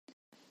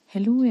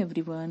Hello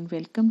everyone,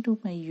 welcome to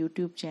my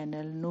YouTube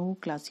channel no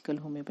classical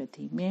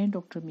homeopathy. मैं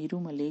doctor मीरू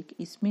मलिक।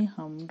 इसमें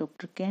हम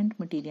doctor cantt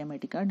materia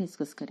Medica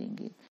discuss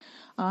करेंगे।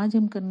 आज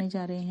हम करने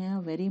जा रहे हैं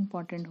very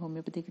important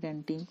homeopathic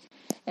remedy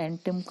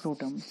एंटम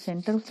क्रोटम।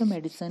 Centre of the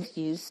medicine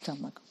is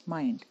stomach,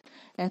 mind,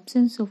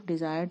 absence of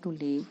desire to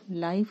live,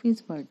 life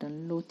is burden,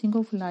 loathing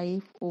of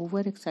life,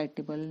 over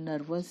excitable,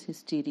 nervous,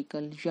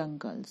 hysterical, young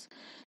girls,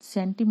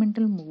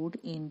 sentimental mood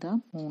in the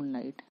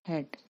moonlight,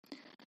 head.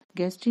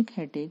 Gastric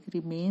headache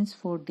remains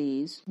for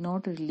days,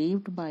 not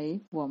relieved by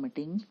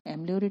vomiting,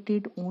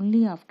 ameliorated only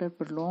after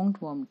prolonged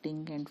vomiting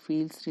and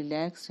feels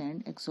relaxed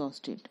and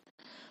exhausted.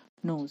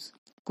 Nose.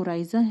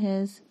 Coryza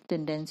has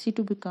tendency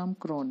to become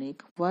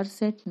chronic, worse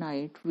at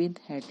night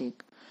with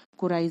headache.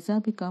 Coryza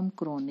become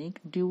chronic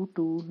due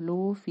to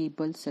low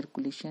feeble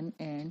circulation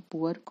and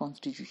poor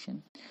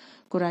constitution.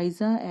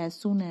 Coryza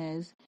as soon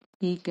as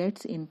he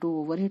gets into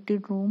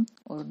overheated room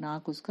और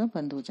नाक उसका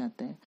बंद हो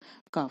जाता है.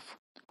 Cough.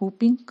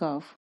 Whooping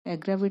cough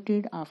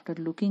aggravated after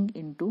looking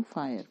into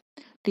fire.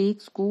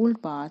 Takes cold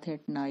bath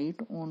at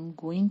night on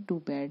going to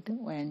bed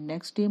and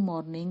next day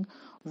morning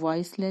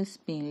voiceless,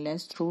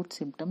 painless throat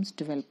symptoms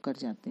develop कर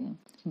जाते हैं.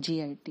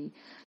 GIT.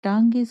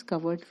 Tongue is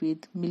covered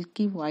with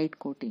milky white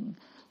coating.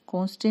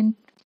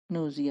 Constant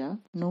nausea,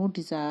 no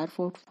desire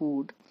for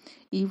food.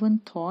 Even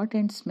thought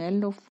and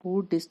smell of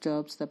food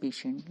disturbs the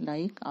patient,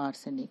 like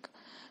arsenic.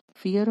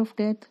 Fear of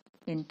death,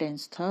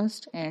 intense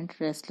thirst and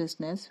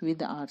restlessness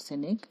with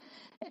arsenic,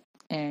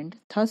 and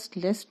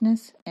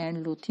thirstlessness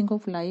and loathing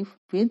of life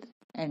with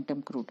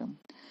antum crudum.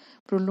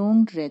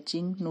 Prolonged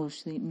retching,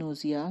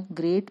 nausea,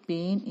 great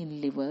pain in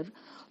liver.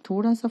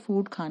 थोड़ा सा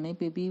food खाने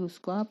पे भी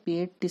उसका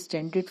पेट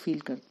distended feel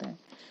करता है.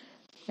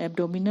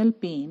 Abdominal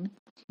pain,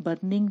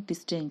 burning,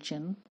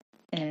 distension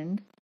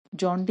and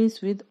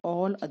jaundice with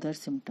all other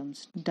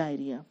symptoms.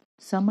 Diarrhea,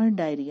 summer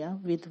diarrhea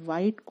with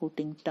white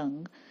coating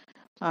tongue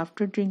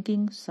after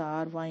drinking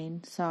sour wine,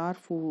 sour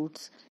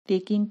foods,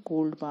 taking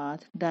cold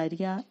bath,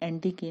 diarrhea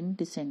ending in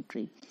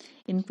dysentery.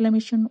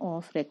 Inflammation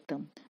of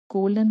rectum,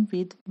 colon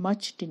with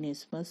much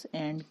tenesmus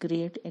and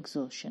great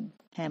exhaustion.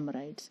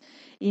 Hemorrhoids.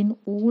 In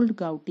old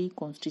gouty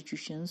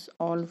constitutions,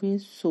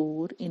 always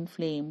sore,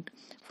 inflamed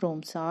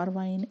from sour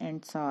wine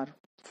and sour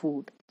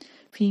food.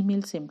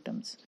 Female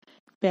symptoms.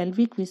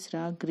 Pelvic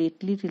viscera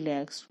greatly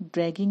relaxed,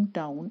 dragging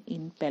down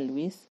in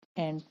pelvis,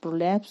 and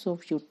prolapse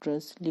of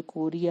uterus,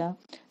 leukorrhea,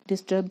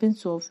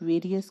 disturbance of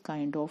various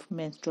kind of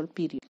menstrual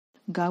period.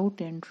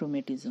 Gout and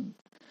rheumatism.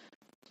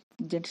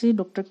 जैसे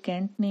doctor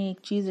cantt ने एक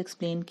चीज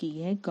explain की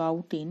है,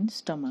 gout in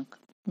stomach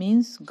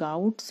means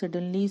gout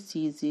suddenly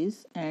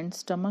ceases and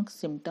stomach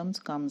symptoms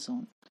comes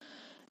on.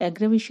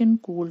 Aggravation,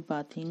 cold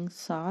bathing,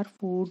 sour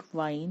food,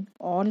 wine,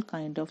 all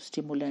kind of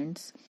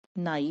stimulants,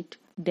 night,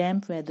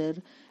 damp weather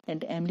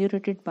and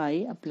ameliorated by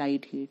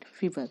applied heat.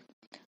 Fever.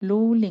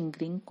 Low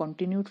lingering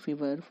continued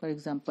fever, for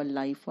example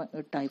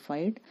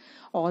typhoid,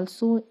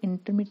 also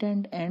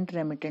intermittent and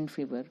remittent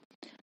fever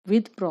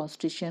with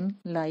prostration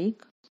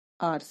like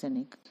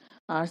arsenic.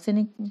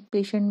 Arsenic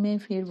patient में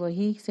फिर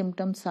वही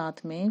symptom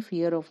साथ में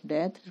fear of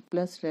death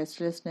plus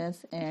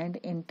restlessness and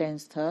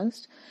intense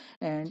thirst,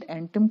 and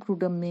एंटम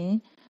crudum में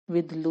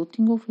with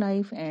loathing of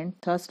life and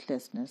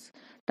thirstlessness.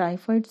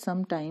 Typhoid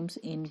sometimes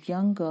in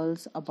young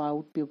girls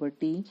about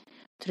puberty,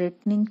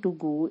 threatening to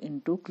go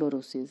into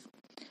chlorosis.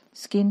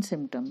 Skin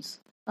symptoms.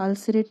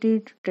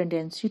 Ulcerated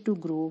tendency to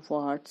grow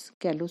warts,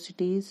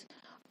 callosities,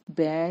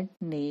 bad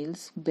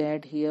nails,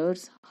 bad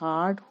hairs,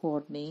 hard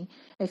horny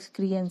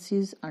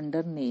excrescences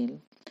under nail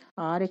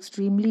are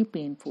extremely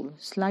painful.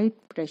 Slight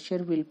pressure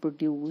will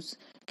produce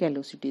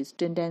callosities.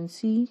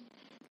 Tendency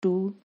to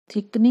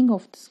thickening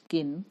of the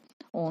skin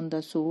on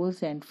the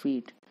soles and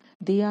feet.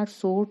 They are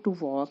sore to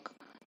walk.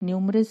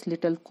 Numerous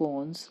little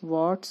cones,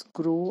 warts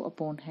grow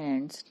upon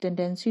hands,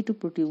 tendency to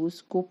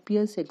produce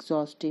copious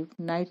exhaustive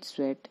night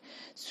sweat,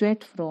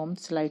 sweat from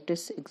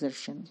slightest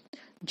exertion.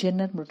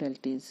 General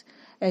modalities.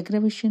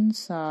 Aggravation,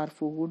 sour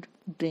food,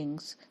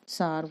 drinks,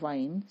 sour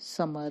wine,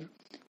 summer,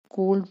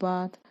 cold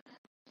bath,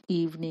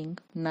 evening,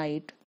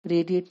 night,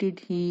 radiated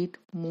heat,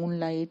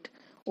 moonlight,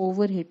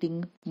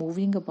 overheating,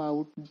 moving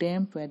about,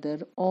 damp weather,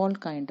 all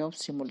kind of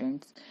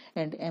stimulants,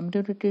 and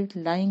ameliorated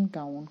lying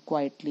down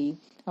quietly,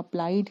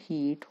 applied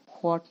heat,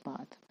 hot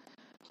bath.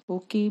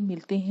 Okay,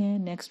 मिलते हैं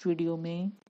next video में.